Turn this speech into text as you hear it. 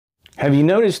Have you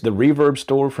noticed the Reverb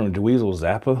store from Dweezil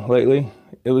Zappa lately?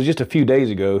 It was just a few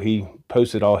days ago he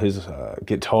posted all his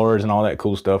guitars and all that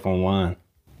cool stuff online.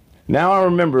 Now I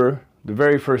remember the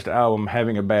very first album,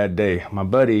 Having a Bad Day. My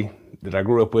buddy that I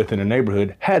grew up with in the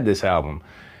neighborhood had this album,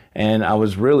 and I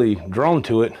was really drawn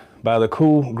to it by the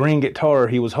cool green guitar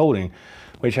he was holding,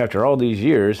 which after all these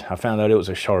years, I found out it was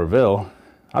a Charvel.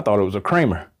 I thought it was a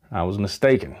Kramer. I was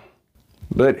mistaken.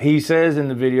 But he says in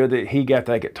the video that he got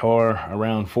that guitar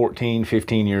around 14,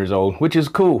 15 years old, which is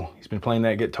cool. He's been playing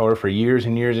that guitar for years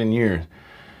and years and years.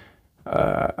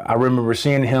 I remember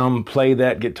seeing him play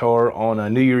that guitar on a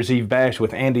New Year's Eve bash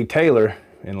with Andy Taylor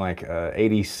in like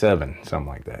 87, something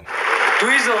like that.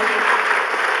 Dweezil,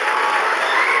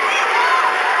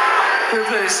 come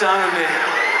play this song with me.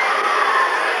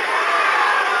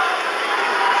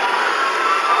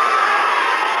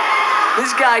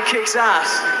 This guy kicks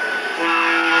ass.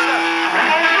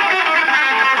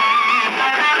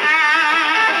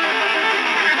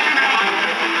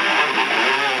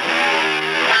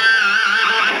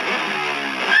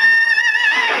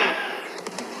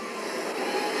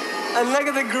 And look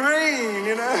at the green,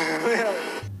 you know?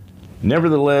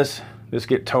 Nevertheless, this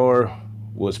guitar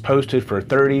was posted for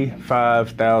 $35,000.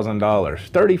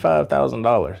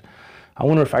 $35,000. I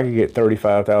wonder if I could get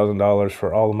 $35,000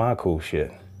 for all of my cool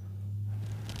shit.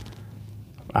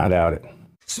 I doubt it.